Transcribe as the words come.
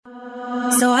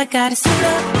So I gotta suit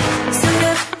up,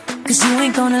 cause you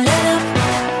ain't gonna let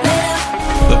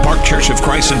up. The Park Church of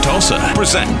Christ in Tulsa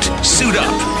present Suit Up.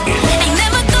 Ain't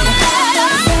never gonna let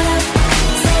up,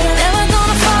 never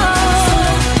gonna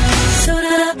fall. Suit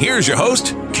up. Here's your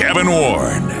host, Kevin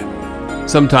Warren.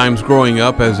 Sometimes growing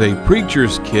up as a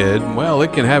preacher's kid, well,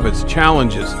 it can have its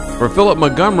challenges. For Philip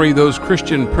Montgomery, those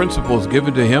Christian principles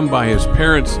given to him by his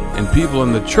parents and people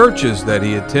in the churches that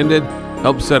he attended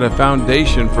helped set a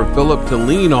foundation for Philip to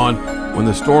lean on when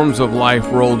the storms of life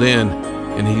rolled in,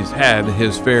 and he's had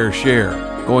his fair share.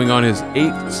 Going on his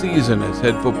 8th season as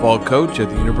head football coach at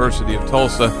the University of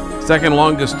Tulsa, second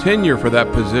longest tenure for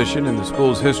that position in the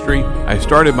school's history, I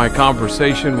started my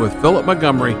conversation with Philip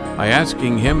Montgomery by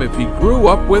asking him if he grew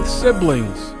up with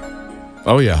siblings.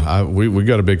 Oh, yeah. We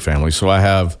got a big family. So I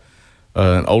have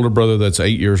an older brother that's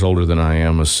 8 years older than I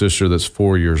am, a sister that's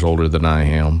 4 years older than I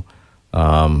am.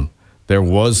 There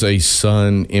was a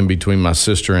son in between my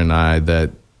sister and I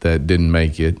that didn't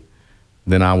make it.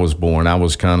 Then I was born. I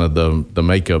was kind of the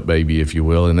makeup baby, if you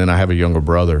will. And then I have a younger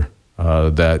brother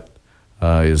that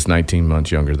is 19 months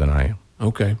younger than I am.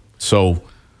 Okay. So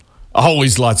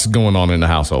always lots going on in the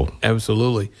household.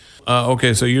 Absolutely.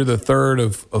 Okay, so you're the third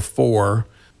of four.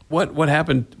 What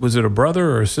happened? Was it a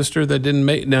brother or a sister that didn't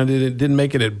make? Now, didn't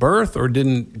make it at birth, or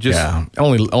didn't just? Yeah,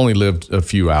 only lived a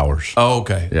few hours. Oh,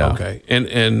 okay. Yeah. Okay.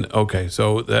 And okay,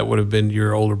 so that would have been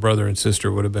your older brother and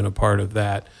sister would have been a part of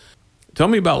that. Tell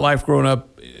me about life growing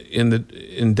up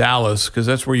in Dallas, because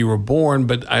that's where you were born.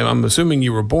 But I'm assuming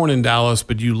you were born in Dallas,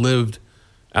 but you lived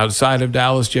outside of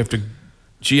Dallas. Did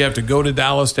you have to go to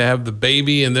Dallas to have the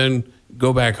baby and then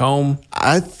go back home?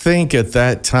 I think at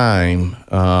that time,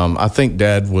 I think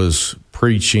Dad was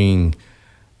preaching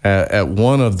at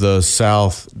one of the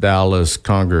South Dallas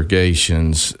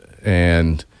congregations,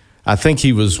 and I think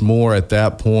he was more at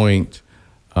that point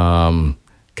kind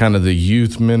of the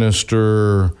youth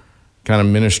minister, kind of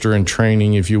minister in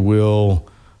training, if you will.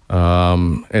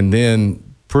 And then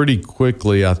pretty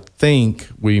quickly, I think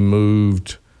we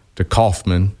moved to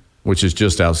Kaufman, which is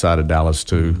just outside of Dallas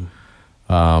too.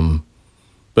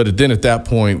 But then at that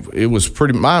point, it was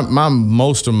pretty.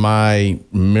 Most of my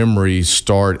memories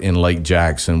start in Lake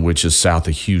Jackson, which is south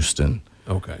of Houston.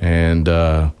 Okay. And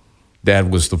Dad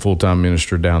was the full-time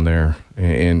minister down there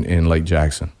in Lake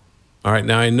Jackson. All right.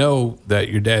 Now, I know that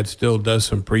your dad still does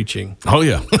some preaching. Oh,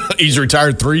 yeah. He's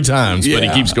retired 3 times, but he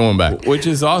keeps going back. Which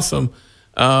is awesome.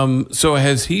 So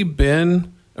has he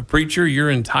been a preacher your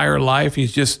entire life?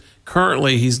 He's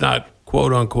not,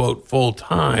 quote unquote,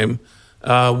 full-time.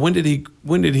 When did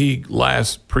he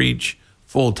last preach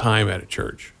full-time at a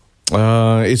church?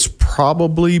 It's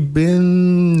probably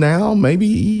been now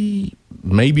maybe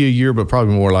a year, but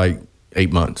probably more like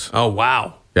 8 months. Oh,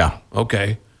 wow. Yeah.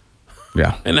 Okay.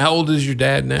 Yeah. And how old is your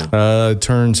dad now?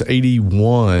 Turns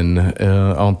 81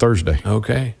 on Thursday.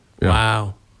 Okay. Yeah.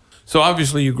 Wow. So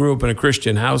obviously you grew up in a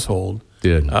Christian household.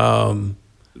 Did.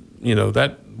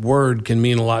 That word can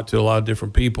mean a lot to a lot of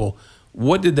different people.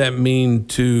 What did that mean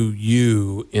to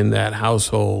you in that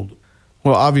household?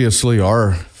 Well, obviously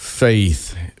our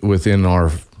faith within our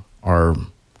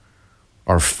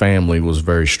family was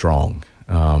very strong.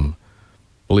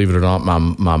 Believe it or not,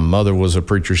 my mother was a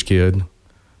preacher's kid.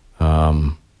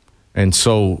 And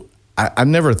so I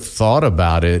never thought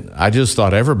about it. I just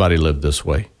thought everybody lived this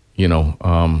way.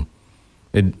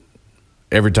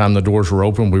 Every time the doors were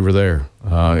open, we were there.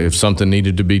 If something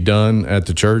needed to be done at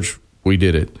the church, we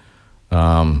did it.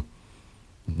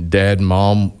 Dad and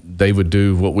Mom, they would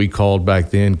do what we called back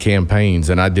then campaigns.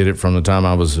 And I did it from the time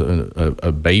I was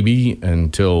a baby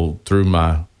until through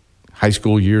my high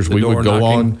school years. We would go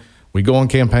on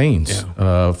campaigns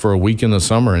for a week in the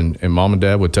summer, and Mom and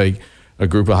Dad would take a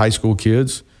group of high school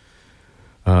kids.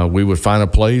 We would find a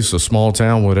place, a small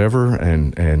town, whatever,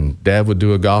 and Dad would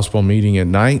do a gospel meeting at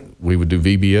night. We would do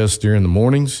VBS during the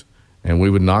mornings, and we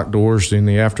would knock doors in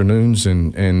the afternoons.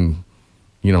 And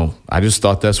I just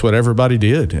thought that's what everybody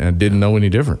did, and didn't know any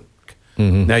different.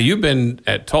 Mm-hmm. Now, you've been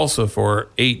at Tulsa for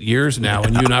 8 years now,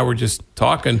 and you and I were just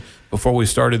talking before we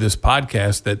started this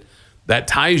podcast that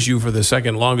ties you for the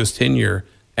second longest tenure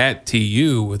at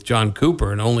TU with John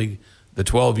Cooper, and only the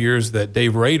 12 years that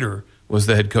Dave Rader was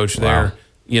the head coach there.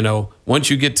 Wow. Once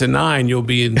you get to 9, you'll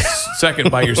be in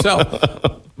second by yourself.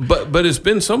 But it's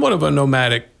been somewhat of a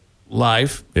nomadic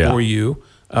life for you.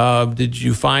 Did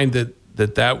you find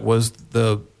that was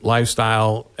the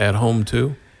lifestyle at home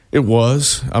too? It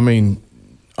was. I mean,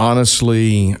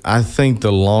 honestly, I think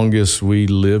the longest we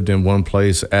lived in one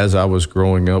place as I was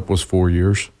growing up was 4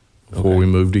 years before we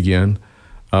moved again.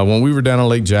 When we were down in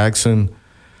Lake Jackson,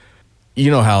 you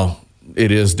know how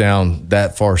it is down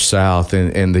that far south,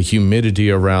 and the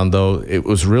humidity around, though, it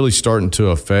was really starting to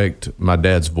affect my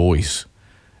dad's voice.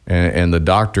 And the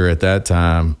doctor at that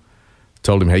time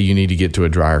told him, hey, you need to get to a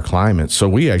drier climate. So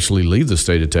we actually leave the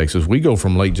state of Texas. We go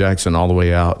from Lake Jackson all the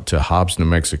way out to Hobbs, New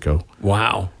Mexico.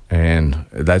 Wow. And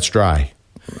that's dry.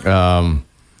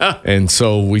 And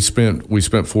so we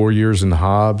spent 4 years in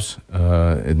Hobbs,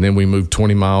 and then we moved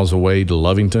 20 miles away to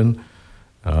Lovington.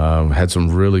 Had some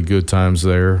really good times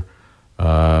there.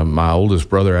 My oldest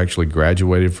brother actually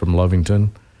graduated from Lovington.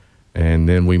 And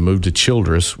then we moved to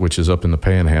Childress, which is up in the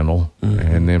Panhandle. Mm-hmm.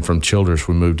 And then from Childress,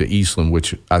 we moved to Eastland,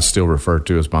 which I still refer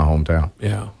to as my hometown.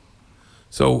 Yeah.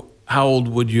 So how old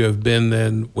would you have been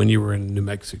then when you were in New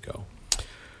Mexico?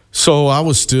 So I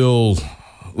was still,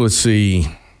 let's see,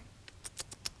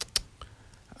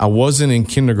 I wasn't in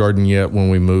kindergarten yet when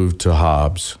we moved to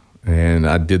Hobbs. And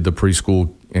I did the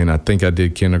preschool, and I think I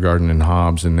did kindergarten in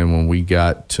Hobbs. And then when we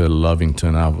got to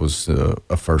Lovington, I was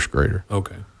a first grader.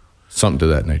 Okay. Something to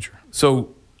that nature.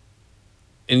 So,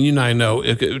 and you and I know,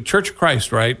 Church of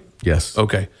Christ, right? Yes.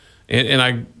 Okay.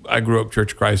 And I grew up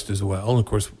Church of Christ as well. And of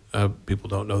course, people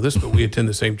don't know this, but we attend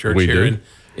the same church here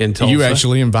in Tulsa. You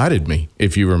actually invited me,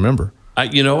 if you remember.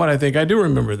 You know what? I think I do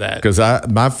remember that. Because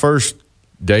my first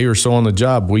day or so on the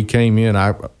job, we came in.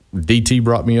 DT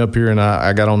brought me up here, and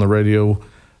I got on the radio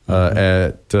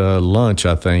at lunch,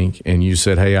 I think. And you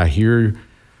said, hey, I hear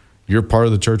you're part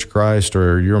of the Church of Christ,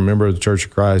 or you're a member of the Church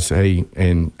of Christ. Hey,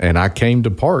 and I came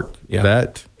to Park.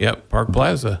 Park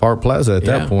Plaza. Park Plaza at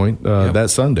that point, that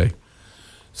Sunday.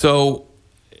 So,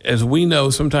 as we know,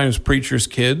 sometimes preachers'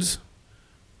 kids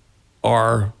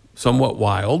are somewhat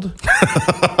wild.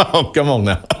 Oh, come on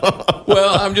now.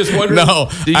 Well, I'm just wondering. No,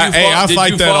 I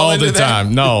fight that all the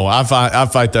time. No, I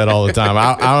fight that all the time.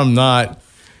 I'm not.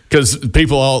 Because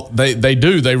people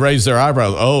they raise their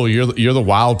eyebrows. Oh, you're the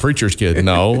wild preacher's kid.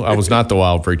 No, I was not the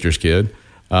wild preacher's kid.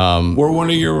 Were one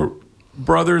of your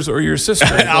brothers or your sister?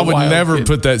 I would never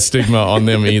put that stigma on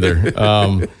them either.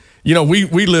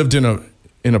 We lived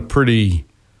in a pretty.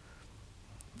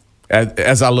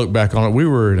 As I look back on it, we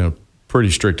were in a pretty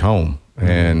strict home,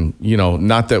 and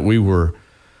not that we were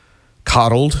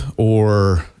coddled,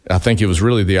 or I think it was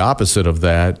really the opposite of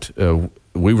that.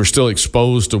 We were still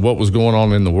exposed to what was going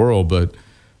on in the world,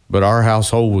 but our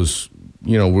household was,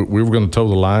 we were going to toe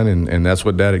the line, and that's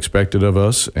what Dad expected of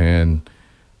us. And,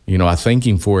 I thank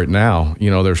him for it now.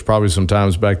 There's probably some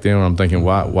times back then when I'm thinking,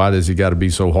 why does he got to be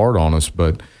so hard on us?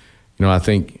 But, I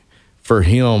think for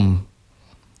him,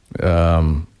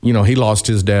 he lost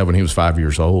his dad when he was 5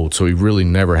 years old. So he really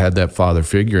never had that father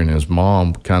figure, and his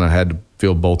mom kind of had to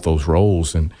fill both those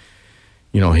roles. And,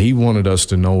 he wanted us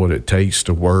to know what it takes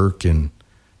to work, and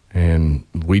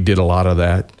we did a lot of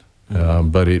that,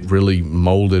 but it really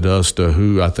molded us to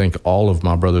who I think all of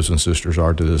my brothers and sisters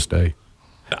are to this day.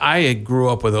 I grew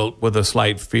up with a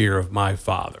slight fear of my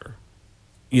father,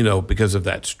 because of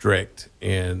that strict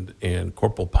and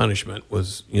corporal punishment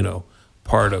was,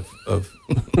 part of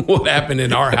what happened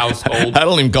in our household. I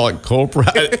don't even call it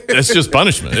corporal. That's just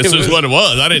punishment. It's just what it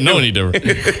was. I didn't know any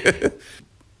different.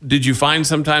 Did you find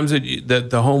sometimes that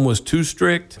the home was too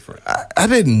strict? I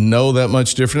didn't know that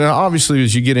much different. Now, obviously,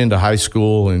 as you get into high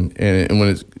school and when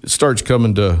it starts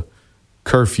coming to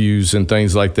curfews and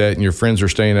things like that, and your friends are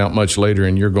staying out much later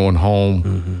and you're going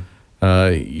home,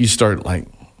 you start like,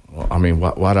 well, I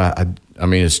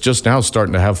mean, it's just now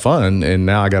starting to have fun, and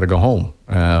now I got to go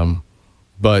home.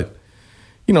 But,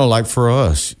 like for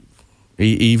us,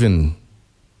 even,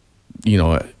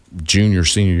 junior,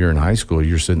 senior year in high school,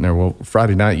 you're sitting there, well,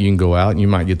 Friday night you can go out and you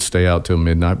might get to stay out till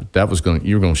midnight, but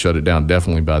you were going to shut it down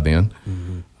definitely by then,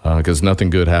 because nothing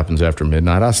good happens after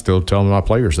midnight. I still tell my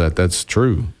players that's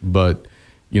true. But,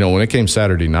 when it came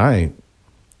Saturday night,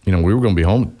 we were going to be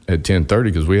home at 10:30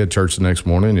 because we had church the next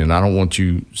morning, and I don't want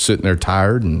you sitting there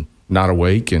tired and not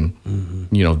awake and,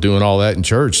 doing all that in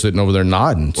church, sitting over there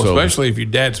nodding. Well, especially if your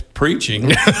dad's preaching.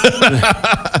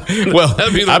 Well,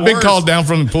 I've been called down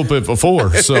from the pulpit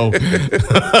before, so.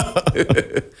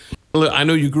 Look, I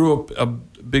know you grew up a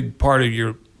big part of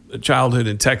your childhood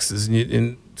in Texas,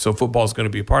 and so football is going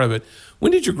to be a part of it.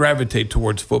 When did you gravitate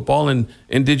towards football, and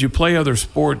did you play other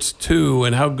sports too,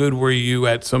 and how good were you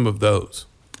at some of those?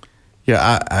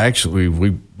 Yeah, I actually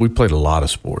we played a lot of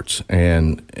sports,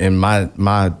 and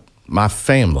my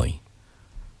family,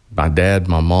 my dad,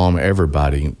 my mom,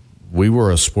 everybody, we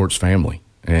were a sports family,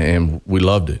 and we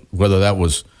loved it. Whether that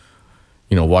was,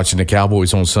 watching the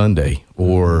Cowboys on Sunday,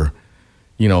 or,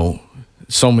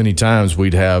 so many times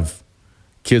we'd have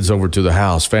kids over to the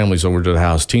house, families over to the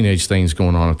house, teenage things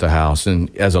going on at the house.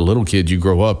 And as a little kid, you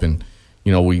grow up and,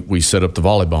 we set up the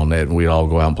volleyball net and we'd all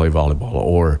go out and play volleyball.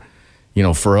 Or,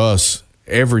 for us,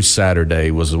 every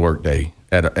Saturday was a work day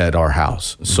at our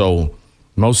house. So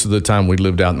most of the time we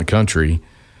lived out in the country,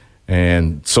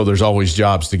 and so there's always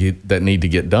jobs that need to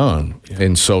get done. Yeah.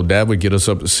 And so Dad would get us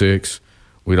up at 6.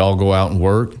 We'd all go out and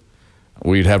work.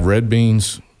 We'd have red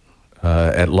beans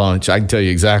at lunch. I can tell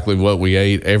you exactly what we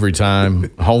ate every time.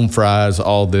 Home fries,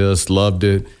 all this, loved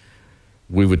it.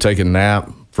 We would take a nap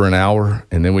for an hour,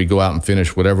 and then we'd go out and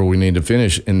finish whatever we needed to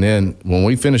finish. And then when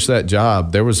we finished that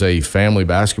job, there was a family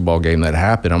basketball game that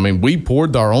happened. I mean, we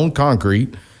poured our own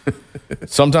concrete.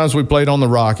 Sometimes we played on the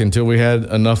rock until we had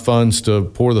enough funds to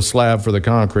pour the slab for the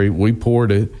concrete. We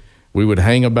poured it. We would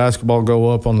hang a basketball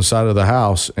goal up on the side of the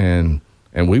house, and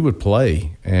we would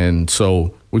play. And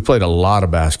so we played a lot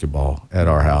of basketball at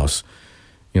our house.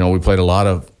 We played a lot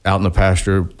of out in the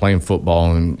pasture playing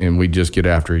football, and we'd just get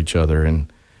after each other.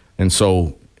 And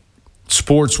so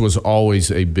sports was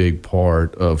always a big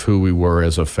part of who we were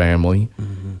as a family,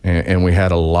 and we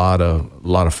had a lot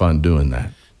of fun doing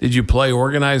that. Did you play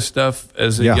organized stuff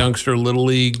as a youngster, Little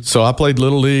League? So I played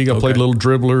Little League. I played Little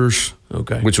Dribblers,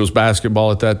 which was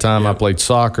basketball at that time. I played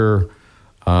soccer.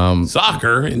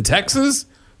 Soccer in Texas?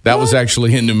 That was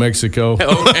actually in New Mexico.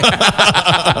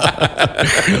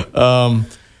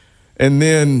 And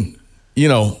then,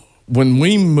 when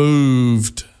we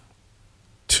moved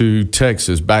to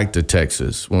Texas, back to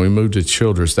Texas, when we moved to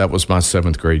Childress, that was my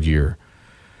 7th grade year.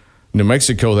 New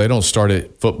Mexico, they don't start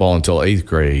at football until 8th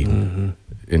grade. Mm-hmm.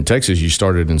 In Texas, you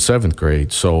started in 7th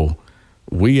grade. So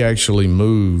we actually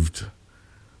moved,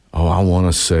 I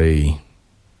want to say,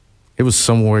 it was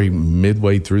somewhere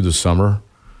midway through the summer.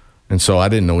 And so I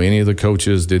didn't know any of the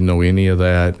coaches, didn't know any of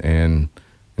that. And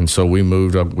so we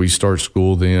moved up. We start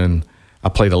school then. I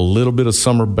played a little bit of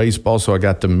summer baseball, so I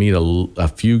got to meet a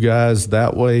few guys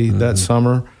that way that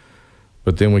summer.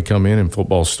 But then we come in and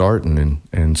football's starting.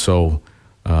 And so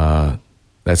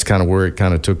that's kind of where it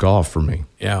kind of took off for me.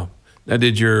 Yeah. Now,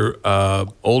 did your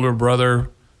older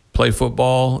brother play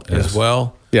football as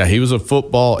well? Yeah, he was a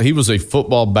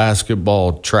football,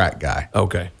 basketball, track guy.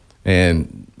 Okay.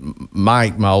 And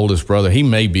Mike, my oldest brother, he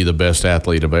may be the best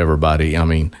athlete of everybody. I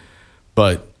mean,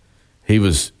 but he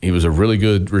was a really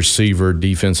good receiver,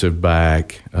 defensive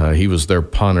back. He was their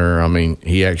punter. I mean,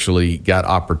 he actually got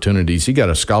opportunities. He got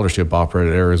a scholarship offer at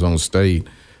Arizona State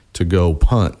to go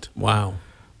punt. Wow.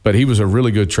 But he was a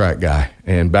really good track guy.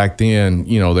 And back then,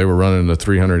 they were running the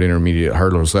 300 intermediate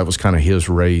hurdles. That was kind of his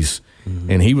race.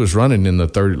 Mm-hmm. And he was running in the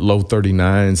low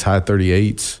 39s, high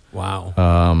 38s. Wow.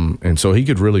 And so he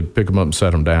could really pick them up and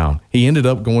set them down. He ended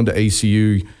up going to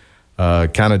ACU,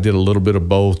 kind of did a little bit of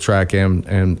both track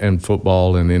and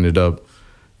football, and ended up,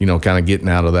 kind of getting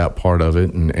out of that part of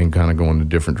it and kind of going a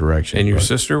different direction. And your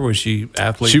sister, was she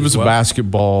athlete? She was a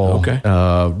basketball. Okay.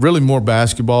 Really more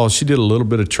basketball. She did a little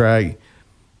bit of track.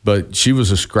 But she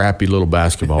was a scrappy little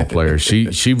basketball player.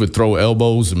 She would throw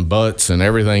elbows and butts and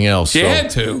everything else. She had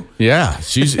to. Yeah.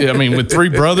 With 3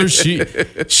 brothers,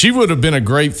 she would have been a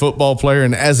great football player.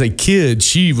 And as a kid,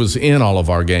 she was in all of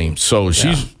our games. So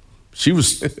she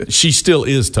still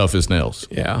is tough as nails.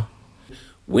 Yeah.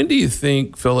 When do you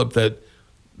think, Philip,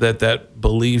 that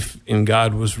belief in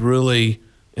God was really,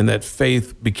 and that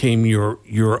faith became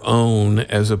your own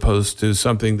as opposed to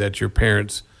something that your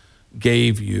parents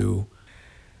gave you?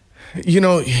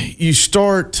 You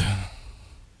start.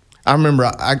 I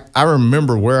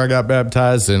remember where I got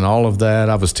baptized and all of that.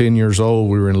 I was 10 years old.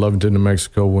 We were in Lovington, New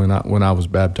Mexico when I was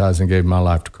baptized and gave my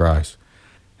life to Christ.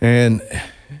 And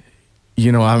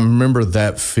I remember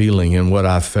that feeling and what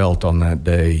I felt on that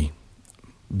day.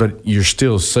 But you're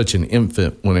still such an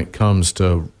infant when it comes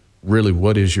to really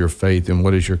what is your faith and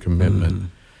what is your commitment. Mm-hmm.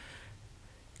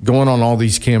 Going on all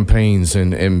these campaigns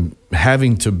and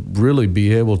having to really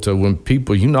be able to, when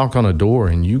people, you knock on a door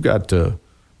and you got to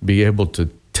be able to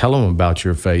tell them about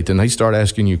your faith and they start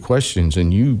asking you questions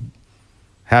and you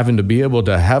having to be able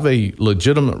to have a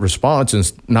legitimate response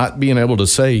and not being able to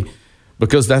say,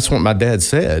 because that's what my dad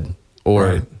said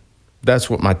or that's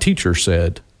what my teacher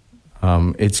said.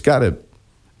 It's got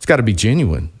to be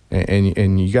genuine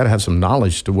and you got to have some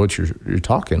knowledge to what you're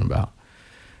talking about.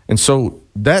 And so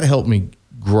that helped me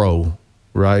grow,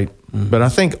 right? Mm-hmm. But I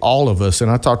think all of us, and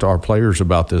I talk to our players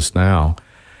about this now,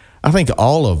 I think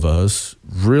all of us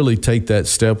really take that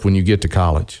step when you get to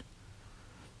college.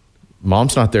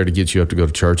 Mom's not there to get you up to go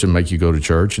to church and make you go to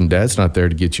church, and Dad's not there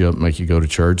to get you up and make you go to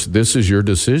church. This is your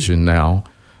decision now.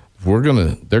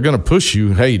 They're gonna push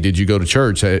you. Hey, did you go to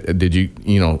church? Did you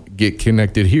get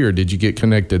connected here? Did you get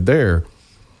connected there?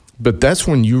 But that's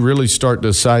when you really start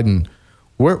deciding,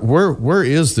 Where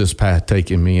is this path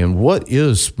taking me, and what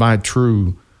is my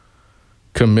true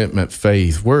commitment,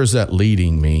 faith. Where is that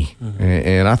leading me?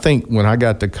 And I think when I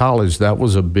got to college, that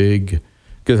was a big,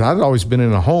 because I'd always been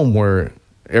in a home where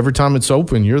every time it's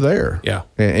open, you're there. Yeah.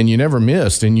 And you never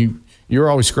missed. And you're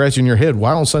always scratching your head.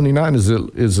 Why on Sunday night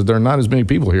is there not as many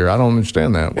people here? I don't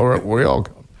understand that. Where we all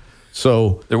come.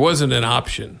 So there wasn't an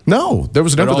option. No, there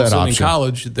was never that option. In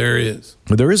college, there is.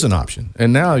 But there is an option.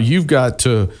 And now you've got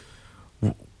to,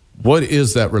 what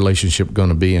is that relationship going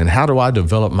to be? And how do I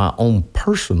develop my own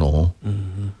personal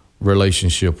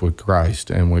relationship with Christ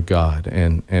and with God?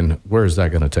 And where is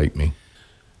that going to take me?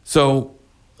 So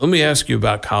let me ask you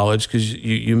about college, because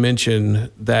you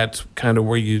mentioned that's kind of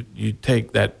where you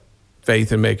take that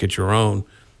faith and make it your own.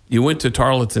 You went to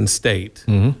Tarleton State.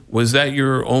 Was that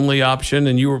your only option,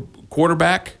 and you were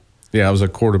quarterback? Yeah, I was a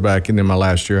quarterback, and then my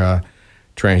last year I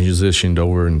transitioned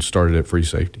over and started at free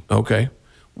safety. Okay.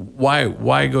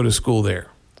 Why go to school there?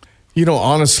 You know,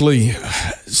 honestly,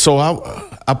 so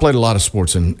I played a lot of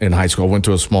sports in high school. I went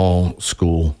to a small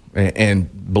school,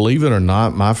 and believe it or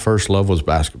not, my first love was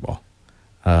basketball.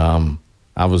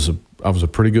 I was a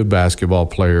pretty good basketball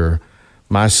player.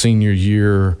 My senior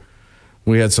year,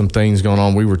 we had some things going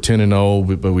on. We were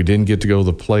 10-0, but we didn't get to go to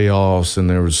the playoffs, and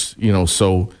there was,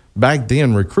 so back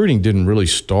then recruiting didn't really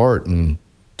start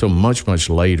until much, much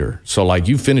later. So like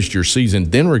you finished your season,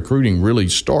 then recruiting really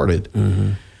started.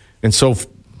 And so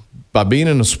by being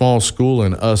in a small school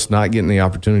and us not getting the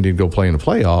opportunity to go play in the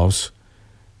playoffs,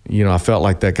 I felt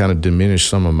like that kind of diminished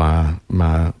some of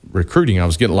my recruiting. I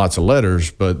was getting lots of letters,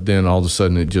 but then all of a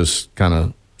sudden it just kind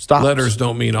of stopped. Letters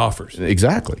don't mean offers.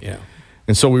 Exactly. Yeah.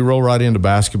 And so we rolled right into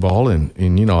basketball, and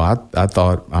I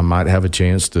thought I might have a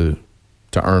chance to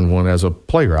earn one as a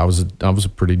player. I was a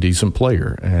pretty decent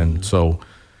player, and so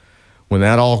when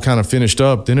that all kind of finished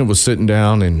up, then it was sitting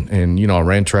down and I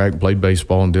ran track, played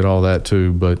baseball, and did all that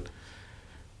too. But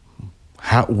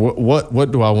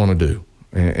what do I want to do?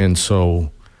 And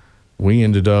so we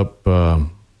ended up,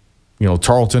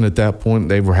 Tarleton at that point,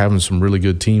 they were having some really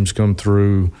good teams come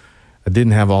through. I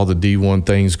didn't have all the D1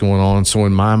 things going on. So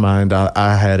in my mind,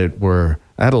 I had it where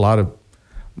I had a lot of,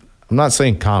 I'm not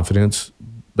saying confidence,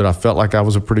 but I felt like I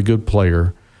was a pretty good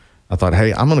player. I thought,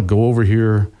 hey, I'm going to go over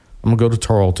here. I'm going to go to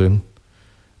Tarleton.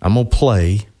 I'm going to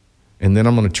play, and then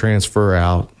I'm going to transfer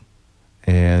out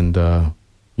and,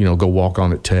 go walk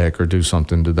on at Tech or do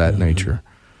something to that nature.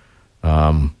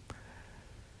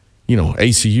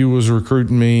 ACU was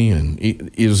recruiting me, and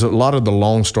it was a lot of the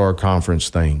Lone Star Conference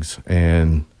things.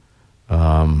 And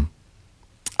I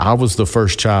was the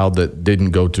first child that didn't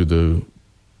go to the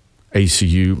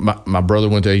ACU. My brother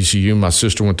went to ACU. My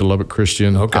sister went to Lubbock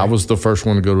Christian. Okay. I was the first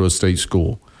one to go to a state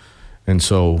school. And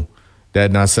so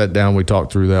Dad and I sat down. We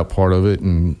talked through that part of it,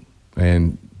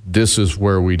 and this is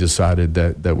where we decided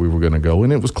that we were going to go.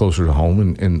 And it was closer to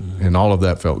home, and all of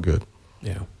that felt good.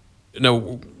 Yeah. Now,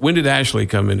 when did Ashley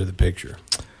come into the picture?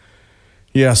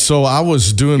 Yeah, so I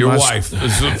was doing your wife.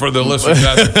 For the listeners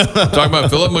out there, I'm talking about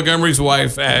Philip Montgomery's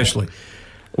wife, Ashley.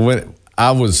 When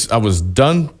I was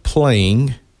done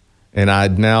playing, and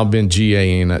I'd now been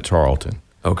GAing at Tarleton.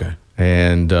 Okay.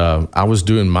 And I was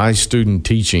doing my student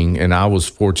teaching, and I was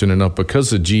fortunate enough,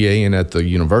 because of GAing at the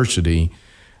university,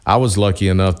 I was lucky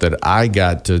enough that I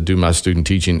got to do my student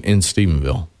teaching in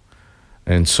Stephenville.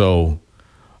 And so,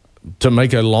 to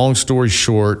make a long story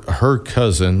short, her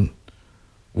cousin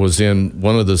was in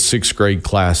one of the 6th grade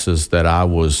classes that I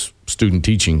was student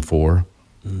teaching for.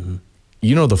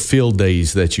 You know the field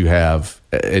days that you have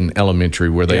in elementary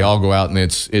where they all go out and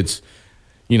it's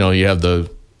you have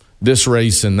this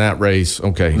race and that race.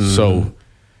 Okay, so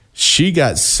she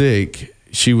got sick.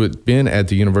 She had been at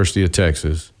the University of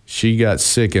Texas. She got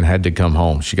sick and had to come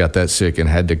home. She got that sick and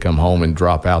had to come home and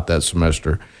drop out that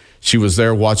semester. She was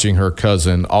there watching her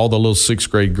cousin. All the little 6th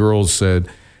grade girls said,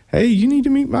 hey, you need to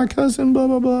meet my cousin, blah,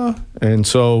 blah, blah. And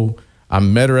so I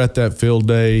met her at that field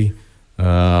day.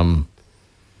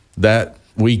 That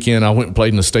weekend, I went and played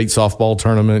in the state softball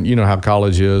tournament. You know how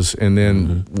college is. And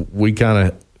then we kind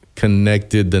of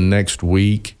connected the next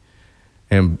week.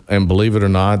 And believe it or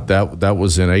not, that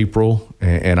was in April,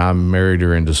 and I married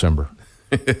her in December.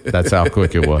 That's how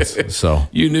quick it was. So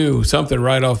you knew something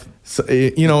right off. So,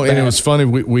 and it was funny.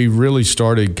 We really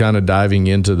started kind of diving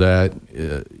into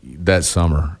that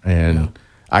summer, and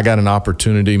I got an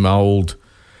opportunity. My old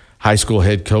high school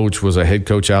head coach was a head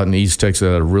coach out in East Texas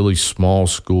at a really small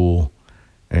school,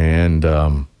 and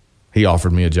he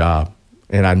offered me a job.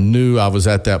 And I knew I was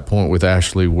at that point with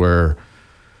Ashley where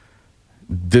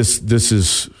this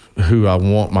is who I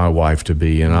want my wife to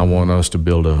be, and I want us to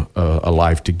build a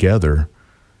life together.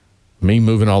 Me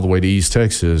moving all the way to East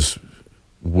Texas,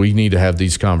 we need to have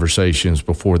these conversations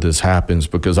before this happens,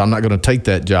 because I'm not going to take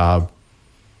that job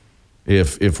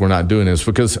if we're not doing this,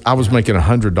 because I was making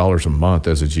 $100 a month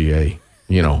as a GA.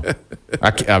 You know,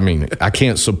 I mean, I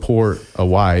can't support a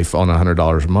wife on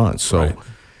 $100 a month. So Right.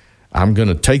 I'm going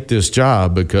to take this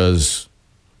job because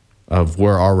of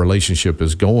where our relationship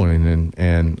is going.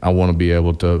 And I want to be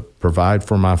able to provide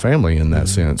for my family in that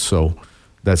sense. So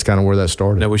that's kind of where that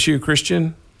started. Now, was she a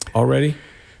Christian already?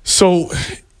 So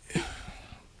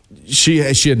she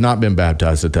had not been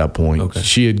baptized at that point. Okay.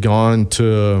 She had gone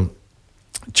to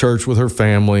church with her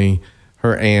family,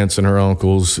 her aunts and her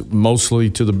uncles, mostly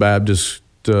to the Baptist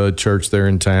church there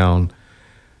in town.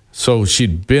 So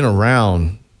she'd been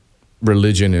around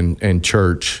religion and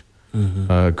church,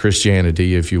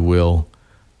 Christianity, if you will.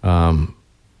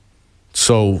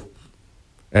 So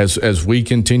as we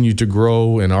continued to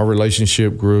grow and our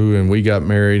relationship grew and we got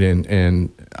married,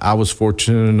 and I was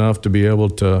fortunate enough to be able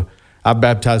to, I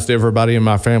baptized everybody in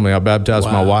my family. I baptized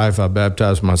my wife, I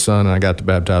baptized my son, and I got to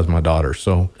baptize my daughter.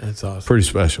 So That's awesome. pretty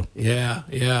special. Yeah,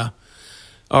 yeah.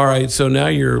 All right, so now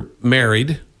you're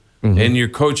married and your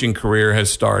coaching career has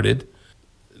started.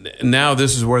 Now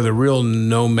this is where the real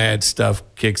nomad stuff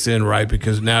kicks in, right?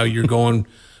 Because now you're going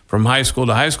from high school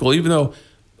to high school, even though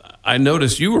I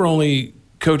noticed you were only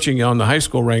coaching on the high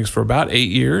school ranks for about 8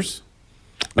 years,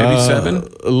 maybe 7?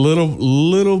 A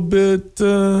little bit,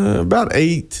 about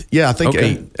 8. Yeah, I think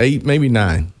Okay. 8, maybe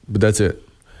 9, but that's it.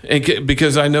 And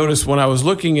because I noticed when I was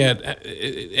looking at,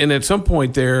 and at some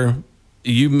point there,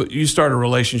 you started a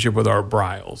relationship with Art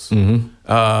Briles,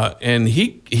 and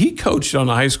he coached on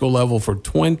the high school level for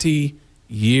 20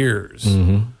 years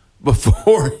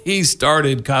before he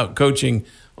started coaching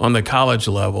on the college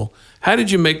level. How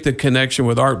did you make the connection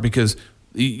with Art? Because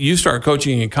you start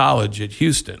coaching in college at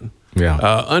Houston,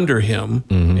 under him,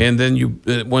 and then you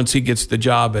once he gets the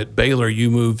job at Baylor, you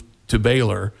move to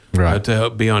Baylor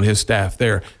to be on his staff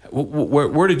there.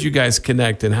 Where did you guys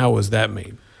connect, and how was that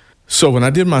made? So when I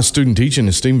did my student teaching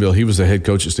in Stephenville, he was the head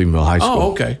coach at Stephenville High School.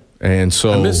 Oh, okay. And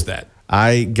so I missed that.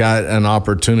 I got an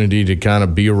opportunity to kind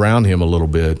of be around him a little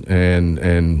bit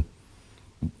and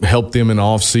help them in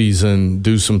off season,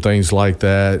 do some things like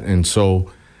that. And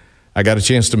so I got a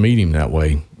chance to meet him that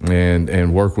way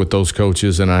and work with those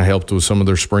coaches. And I helped with some of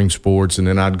their spring sports. And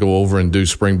then I'd go over and do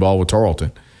spring ball with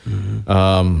Tarleton.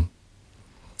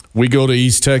 We go to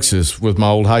East Texas with my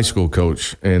old high school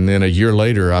coach, and then a year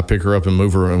later, I pick her up and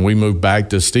move her, and we moved back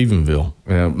to Stephenville.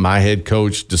 My head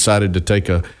coach decided to take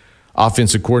a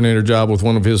offensive coordinator job with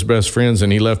one of his best friends,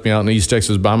 and he left me out in East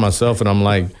Texas by myself, and I'm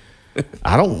like,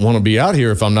 I don't want to be out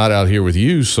here if I'm not out here with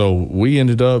you. So we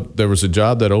ended up, there was a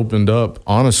job that opened up,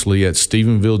 honestly, at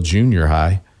Stephenville Junior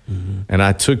High, and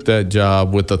I took that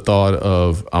job with the thought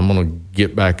of I'm going to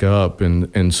get back up.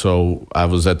 And so I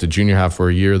was at the junior high for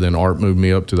a year. Then Art moved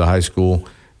me up to the high school,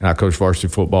 and I coached varsity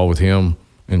football with him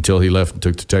until he left and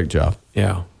took the tech job.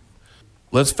 Yeah.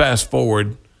 Let's fast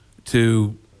forward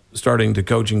to starting to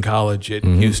coach in college at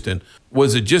Houston.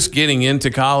 Was it just getting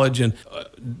into college, and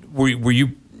were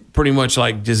you pretty much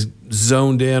like just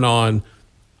zoned in on,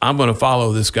 I'm going to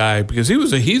follow this guy because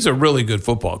he's a really good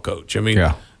football coach. I mean,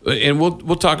 and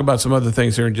we'll talk about some other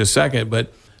things here in just a second,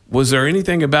 but was there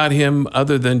anything about him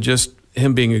other than just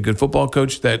him being a good football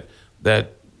coach that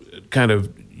kind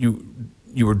of you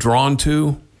were drawn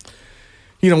to?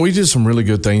 You know, we did some really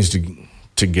good things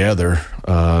together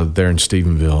there in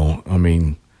Stephenville. I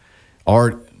mean,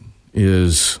 Art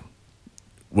was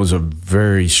a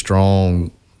very strong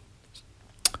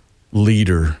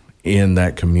leader in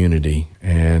that community,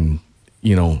 and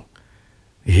you know,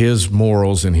 his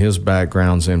morals and his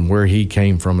backgrounds and where he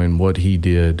came from and what he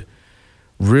did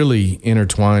really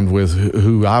intertwined with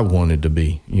who I wanted to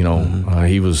be. You know,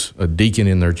 he was a deacon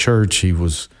in their church. He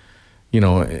was, you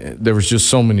know, there was just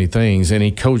so many things, and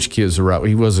he coached kids the right way.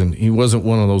 He wasn't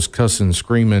one of those cussing,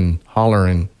 screaming,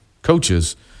 hollering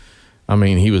coaches. I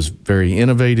mean, he was very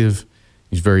innovative.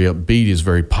 He's very upbeat. He's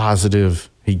very positive.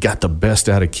 He got the best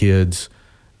out of kids,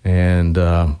 and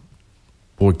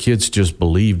boy, kids just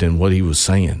believed in what he was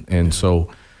saying. And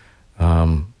so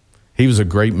he was a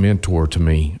great mentor to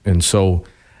me. And so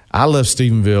I left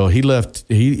Stephenville. He left.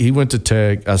 He went to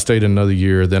Tech. I stayed another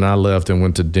year. Then I left and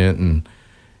went to Denton.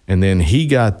 And then he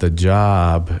got the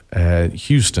job at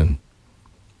Houston.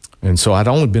 And so I'd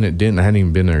only been at Denton. I hadn't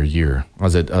even been there a year. I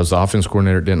was the offense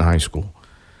coordinator at Denton High School.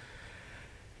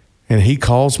 And he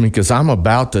calls me because I'm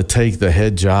about to take the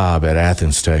head job at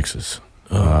Athens, Texas.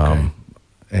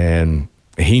 And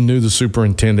he knew the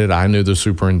superintendent. I knew the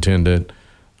superintendent.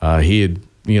 He had,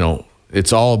 you know,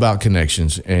 it's all about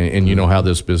connections, and you know how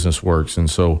this business works. And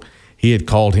so he had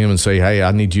called him and say, hey,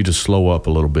 I need you to slow up a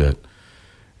little bit.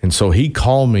 And so he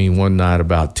called me one night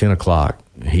about 10 o'clock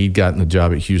he'd gotten the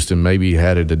job at Houston. Maybe he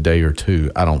had it a day or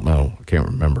two. I don't know. I can't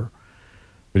remember.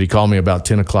 But he called me about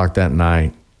 10 o'clock that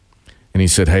night, and he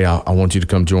said, hey, I want you to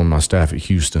come join my staff at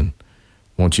Houston.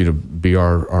 I want you to be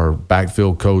our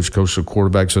backfield coach the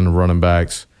quarterbacks and the running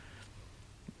backs.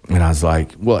 And I was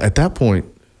like, well, at that point,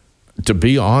 to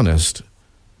be honest,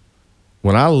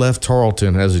 when I left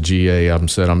Tarleton as a GA, I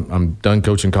said, I'm done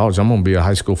coaching college. I'm going to be a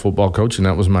high school football coach, and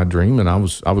that was my dream, and I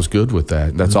was good with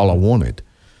that. That's all I wanted.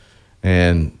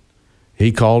 And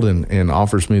he called and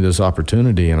offers me this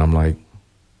opportunity, and I'm like,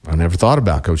 I never thought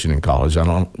about coaching in college. I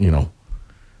don't,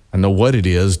 I know what it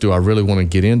is. Do I really want to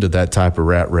get into that type of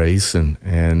rat race?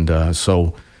 And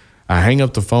so I hang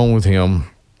up the phone with him.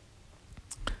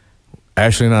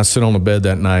 Ashley and I sit on the bed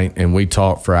that night, and we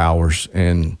talk for hours.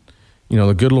 And,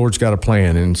 the good Lord's got a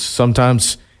plan. And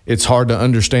sometimes it's hard to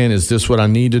understand, is this what I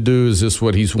need to do? Is this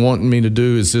what he's wanting me to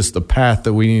do? Is this the path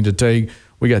that we need to take?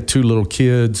 We got 2 little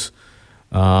kids.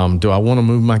 Do I want to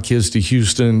move my kids to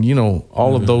Houston?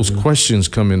 All of those questions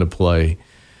come into play.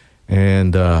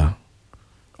 And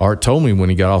Art told me when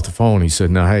he got off the phone, he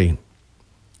said, now, hey,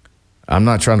 I'm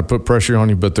not trying to put pressure on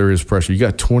you, but there is pressure. You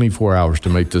got 24 hours to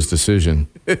make this decision,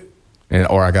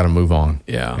 or I got to move on.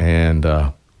 Yeah.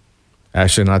 And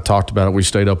Ashley and I talked about it. We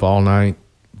stayed up all night,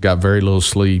 got very little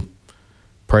sleep,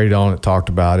 prayed on it, talked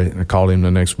about it, and I called him the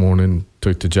next morning,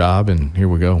 took the job, and here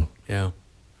we go. Yeah.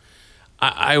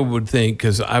 I would think,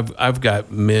 because I've got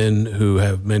men who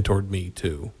have mentored me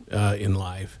too in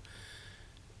life,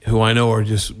 who I know are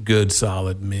just good,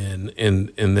 solid men,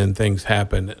 and then things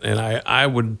happen. And I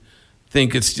would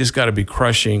think it's just got to be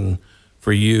crushing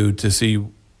for you to see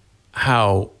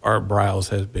how Art Briles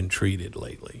has been treated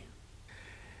lately.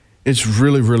 It's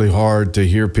really, really hard to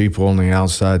hear people on the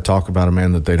outside talk about a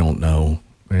man that they don't know.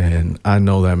 And I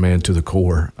know that man to the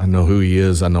core. I know who he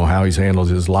is. I know how he's handled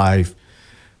his life,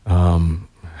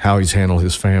 how he's handled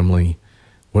his family,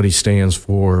 what he stands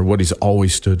for, what he's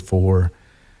always stood for.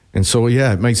 And so,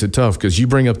 yeah, it makes it tough because you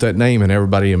bring up that name and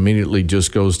everybody immediately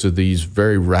just goes to these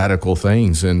very radical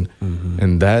things. And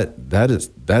and that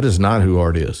is not who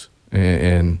Art is.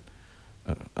 And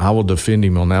I will defend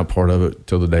him on that part of it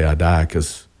till the day I die,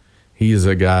 because he is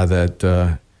a guy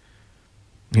that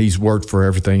he's worked for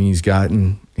everything he's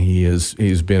gotten.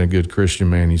 He's been a good Christian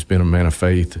man. He's been a man of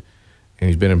faith, and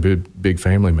he's been a big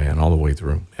family man all the way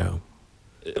through. Yeah.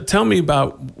 Tell me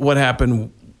about what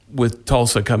happened with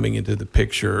Tulsa coming into the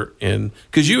picture, and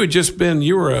because you were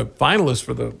a finalist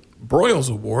for the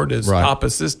Broyles Award as top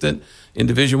assistant in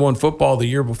Division I football the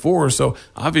year before. So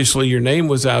obviously your name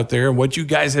was out there, and what you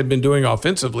guys had been doing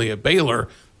offensively at Baylor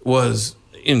was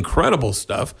incredible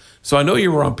stuff. So I know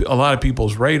you were on a lot of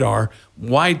people's radar.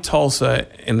 Why Tulsa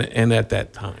and at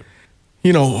that time?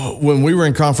 When we were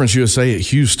in Conference USA at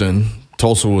Houston,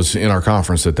 Tulsa was in our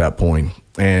conference at that point.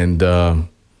 And,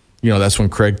 that's when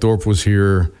Craig Thorpe was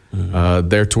here.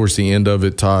 There towards the end of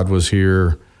it, Todd was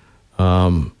here.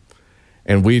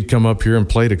 And we'd come up here and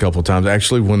played a couple of times.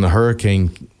 Actually, when the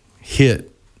hurricane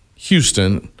hit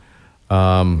Houston,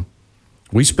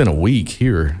 we spent a week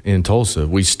here in Tulsa.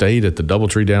 We stayed at the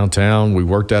Doubletree downtown. We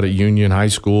worked out at Union High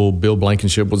School. Bill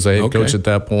Blankenship was the head coach at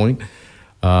that point.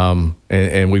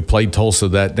 And we played Tulsa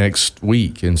that next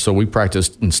week. And so we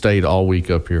practiced and stayed all week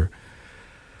up here.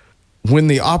 When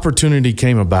the opportunity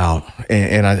came about,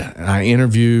 and I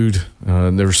interviewed,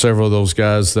 there were several of those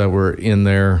guys that were in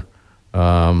there.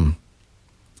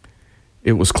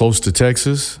 It was close to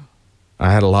Texas.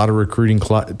 I had a lot of recruiting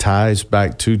ties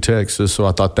back to Texas, so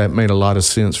I thought that made a lot of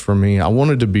sense for me. I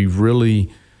wanted to be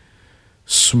really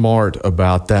smart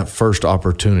about that first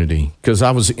opportunity because I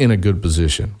was in a good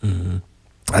position. Mm-hmm.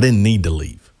 I didn't need to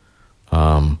leave.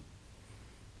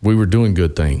 We were doing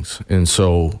good things, and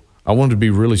so I wanted to be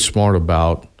really smart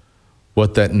about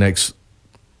what that next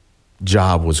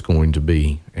job was going to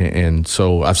be. And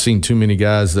so I've seen too many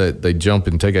guys that they jump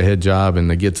and take a head job and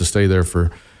they get to stay there for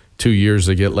 2 years,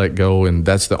 they get let go, and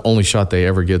that's the only shot they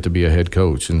ever get to be a head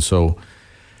coach. And so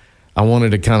I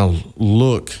wanted to kind of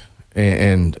look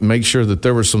and make sure that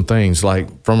there were some things,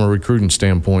 like from a recruiting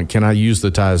standpoint, can I use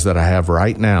the ties that I have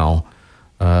right now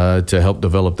to help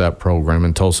develop that program?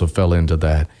 And Tulsa fell into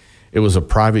that. It was a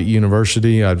private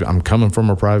university. I'm coming from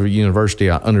a private university.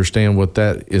 I understand what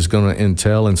that is going to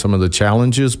entail and some of the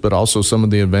challenges, but also some of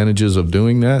the advantages of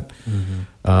doing that.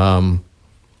 Mm-hmm.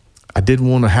 I didn't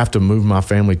want to have to move my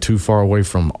family too far away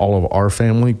from all of our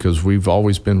family because we've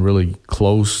always been really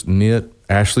close-knit,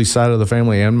 Ashley's side of the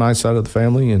family and my side of the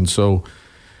family. And so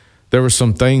there were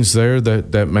some things there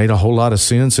that made a whole lot of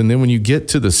sense. And then when you get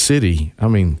to the city, I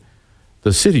mean,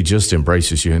 the city just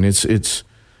embraces you. And it's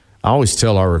I always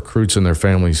tell our recruits and their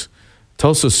families,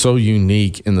 Tulsa's so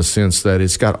unique in the sense that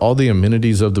it's got all the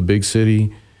amenities of the big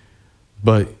city,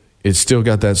 but it's still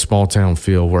got that small town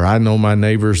feel where I know my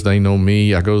neighbors, they know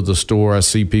me. I go to the store, I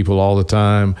see people all the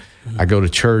time. I go to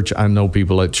church, I know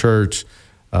people at church.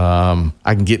 I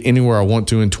can get anywhere I want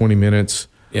to in 20 minutes.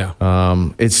 Yeah.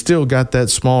 It's still got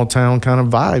that small town kind of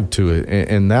vibe to it.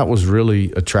 And that was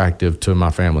really attractive to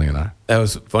my family and I. That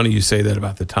was funny you say that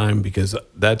about the time, because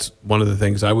that's one of the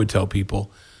things I would tell people.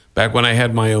 Back when I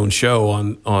had my own show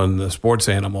on the Sports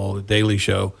Animal, the Daily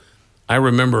Show, I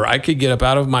remember I could get up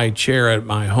out of my chair at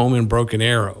my home in Broken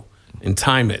Arrow and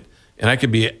time it. And I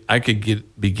could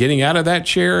be getting out of that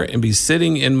chair and be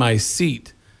sitting in my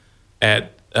seat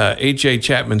at H.A.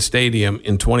 Chapman Stadium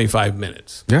in 25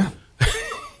 minutes. Yeah.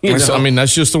 You know? I mean,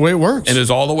 that's just the way it works. And it's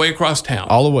all the way across town.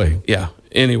 All the way. Yeah.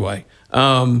 Anyway,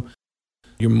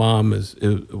 your mom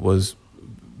was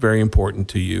very important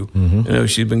to you. Mm-hmm. I know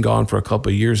she's been gone for a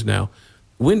couple of years now.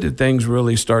 When did things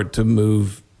really start to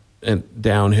move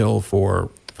downhill for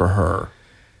her?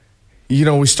 You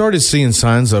know, we started seeing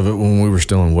signs of it when we were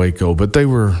still in Waco, but they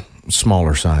were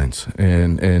smaller signs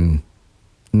and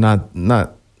not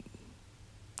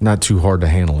too hard to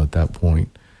handle at that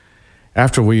point.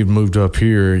 After we had moved up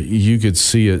here, you could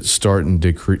see it starting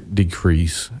to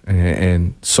decrease,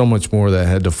 and so much more of that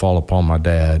had to fall upon my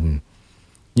dad. And,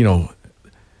 you know,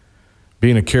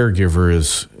 being a caregiver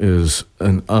is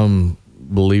an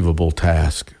unbelievable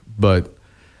task. But,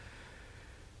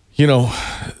 you know,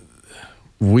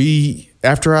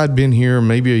 after I'd been here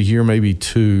maybe a year, maybe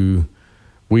two,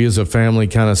 we as a family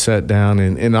kind of sat down,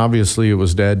 and obviously it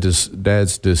was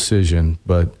Dad's decision,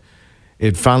 but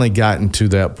it finally gotten to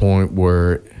that point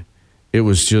where it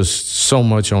was just so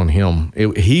much on him.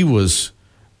 He was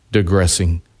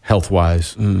digressing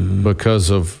health-wise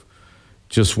because of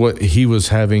just what he was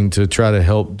having to try to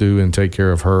help do and take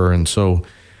care of her. And so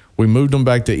we moved him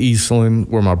back to Eastland,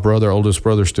 where my oldest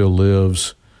brother still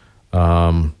lives.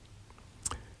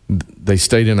 They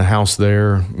stayed in a house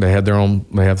there. They have their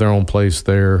own place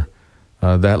there.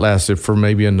 That lasted for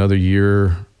maybe another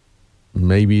year,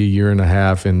 maybe a year and a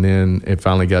half, and then it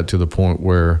finally got to the point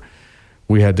where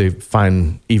we had to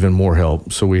find even more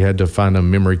help. So we had to find a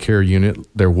memory care unit.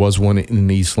 There was one in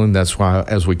Eastland. That's why,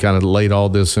 as we kind of laid all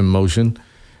this in motion,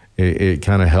 it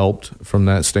kind of helped from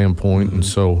that standpoint. Mm-hmm. And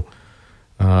so,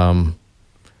 and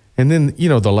then, you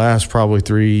know, the last probably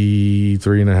three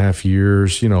and a half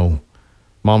years, you know,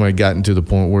 Mama had gotten to the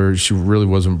point where she really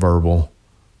wasn't verbal.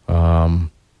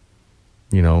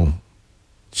 You know,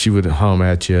 she would hum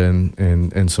at you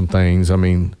and some things. I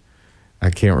mean, I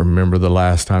can't remember the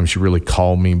last time she really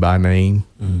called me by name.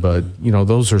 Mm-hmm. But, you know,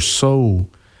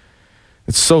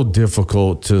 it's so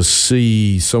difficult to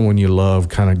see someone you love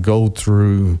kind of go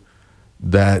through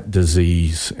that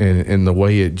disease and the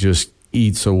way it just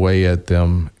eats away at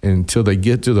them until they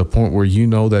get to the point where you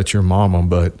know that's your mama,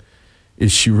 but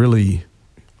is she really,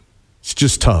 it's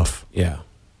just tough. Yeah,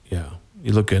 yeah.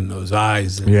 You look in those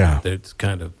eyes and it's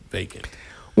kind of vacant.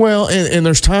 Well, and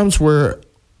there's times where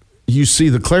you see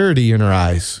the clarity in her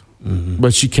eyes,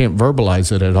 but she can't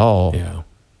verbalize it at all. Yeah.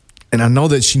 And I know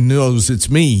that she knows it's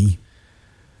me,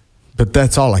 but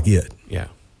that's all I get. Yeah,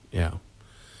 yeah.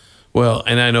 Well,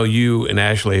 and I know you and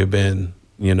Ashley have been,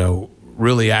 you know,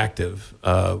 really active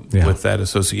with that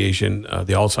association,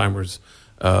 the Alzheimer's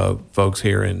folks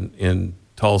here in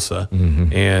Tulsa.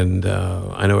 Mm-hmm. And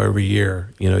I know every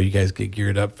year, you know, you guys get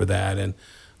geared up for that. And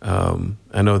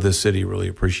I know this city really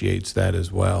appreciates that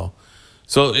as well.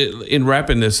 So in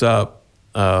wrapping this up,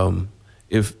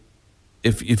 if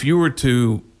you were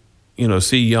to, you know,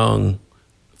 see young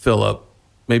Philip,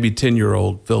 maybe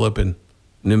 10-year-old Philip in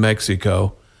New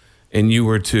Mexico, and you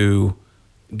were to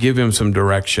give him some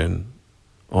direction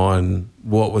on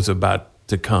what was about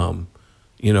to come,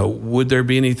 you know, would there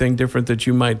be anything different that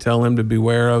you might tell him to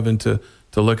beware of and to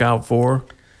look out for?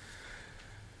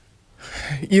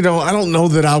 You know, I don't know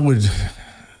that I would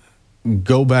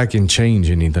go back and change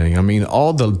anything. I mean,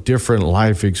 all the different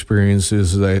life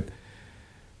experiences that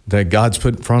God's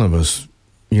put in front of us,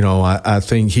 you know, I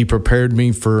think he prepared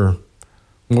me for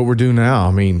what we're doing now.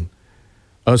 I mean,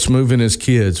 us moving as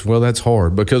kids, well, that's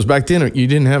hard because back then you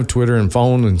didn't have Twitter and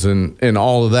phones and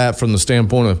all of that from the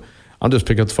standpoint of I'll just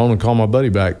pick up the phone and call my buddy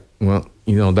back. Well,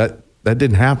 you know, that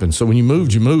didn't happen. So when you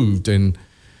moved, and,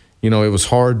 you know, it was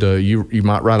hard to, you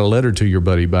might write a letter to your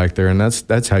buddy back there, and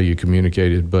that's how you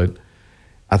communicated. But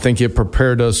I think it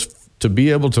prepared us to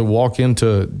be able to walk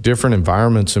into different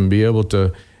environments and be able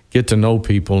to get to know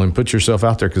people and put yourself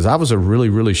out there. Because I was a really,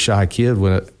 really shy kid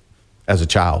as a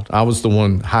child. I was the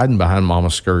one hiding behind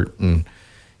mama's skirt and,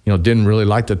 you know, didn't really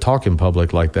like to talk in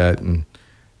public like that.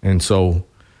 And so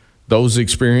those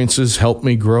experiences helped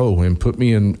me grow and put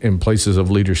me in places of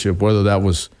leadership, whether that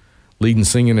was leading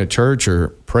singing at church or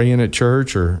praying at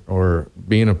church or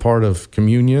being a part of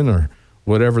communion or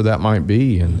whatever that might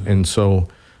be. And so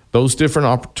those different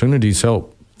opportunities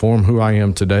help form who I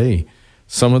am today.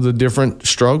 Some of the different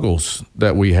struggles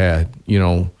that we had,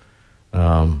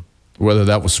 whether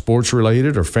that was sports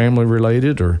related or family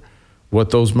related or what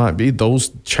those might be,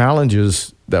 those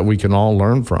challenges that we can all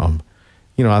learn from.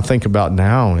 I think about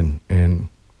now and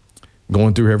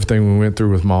going through everything we went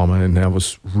through with Mama, and that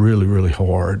was really, really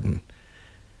hard. And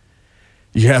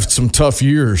you have some tough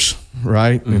years,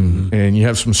 right? Mm-hmm. And you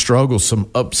have some struggles, some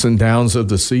ups and downs of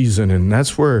the season, and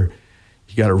that's where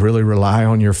you got to really rely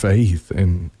on your faith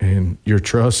and your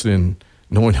trust in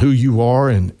knowing who you are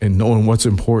and knowing what's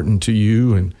important to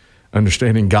you and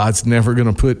understanding God's never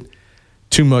going to put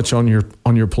too much on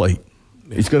your plate.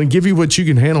 He's going to give you what you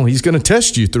can handle. He's going to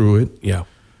test you through it. Yeah.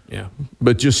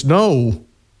 But just know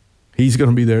He's going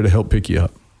to be there to help pick you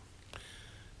up.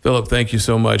 Philip, thank you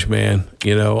so much, man.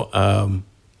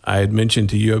 I had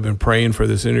mentioned to you, I've been praying for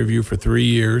this interview for 3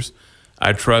 years.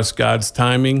 I trust God's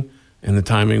timing, and the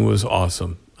timing was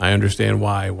awesome. I understand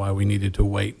why we needed to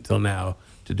wait until now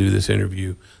to do this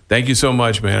interview. Thank you so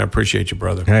much, man. I appreciate you,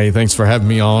 brother. Hey, thanks for having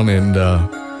me on, and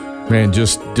man,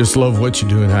 just love what you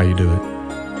do and how you do it.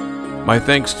 My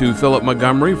thanks to Philip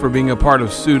Montgomery for being a part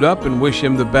of Suit Up, and wish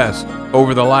him the best.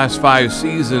 Over the last 5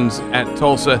 seasons at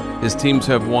Tulsa, his teams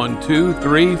have won 2,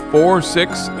 3, 4,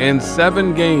 6, and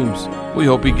 7 games. We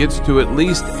hope he gets to at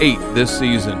least 8 this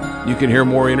season. You can hear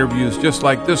more interviews just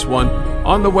like this one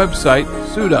on the website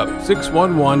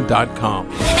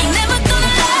suitup611.com.